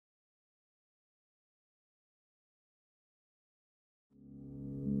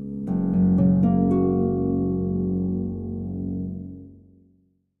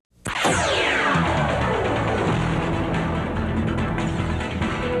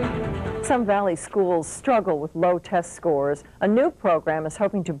Some Valley schools struggle with low test scores. A new program is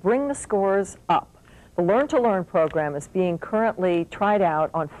hoping to bring the scores up. The Learn to Learn program is being currently tried out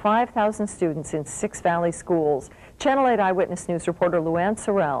on 5,000 students in 6 Valley schools. Channel 8 Eyewitness News reporter Luann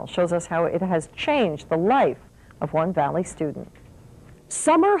Sorrell shows us how it has changed the life of one Valley student.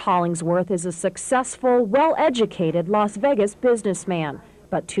 Summer Hollingsworth is a successful, well-educated Las Vegas businessman.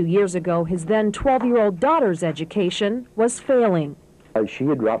 But 2 years ago, his then 12-year-old daughter's education was failing. She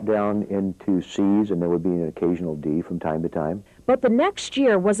had dropped down into C's, and there would be an occasional D from time to time. But the next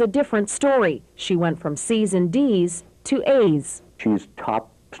year was a different story. She went from C's and D's to A's. She's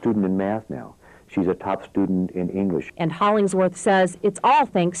top student in math now. She's a top student in English. And Hollingsworth says it's all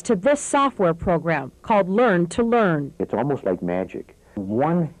thanks to this software program called Learn to Learn. It's almost like magic.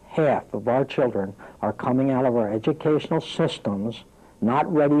 1/2 of our children are coming out of our educational systems not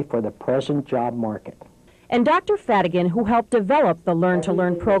ready for the present job market. And Dr. Fadigan, who helped develop the Learn to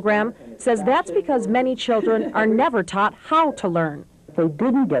Learn program, says that's because many children are never taught how to learn. If they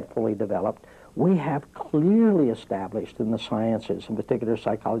didn't get fully developed, we have clearly established in the sciences, in particular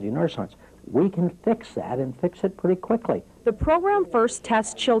psychology and neuroscience, we can fix that and fix it pretty quickly. The program first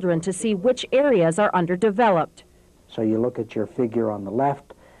tests children to see which areas are underdeveloped. So you look at your figure on the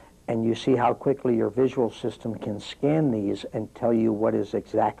left, and you see how quickly your visual system can scan these and tell you what is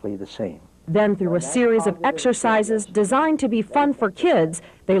exactly the same. Then through a series of exercises designed to be fun for kids,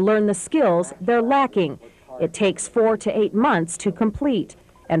 they learn the skills they're lacking. It takes 4 to 8 months to complete.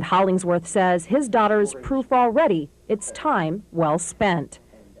 And Hollingsworth says his daughter's proof already. It's time well spent.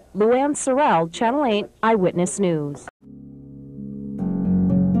 Luann Sorrell, Channel 8 Eyewitness News.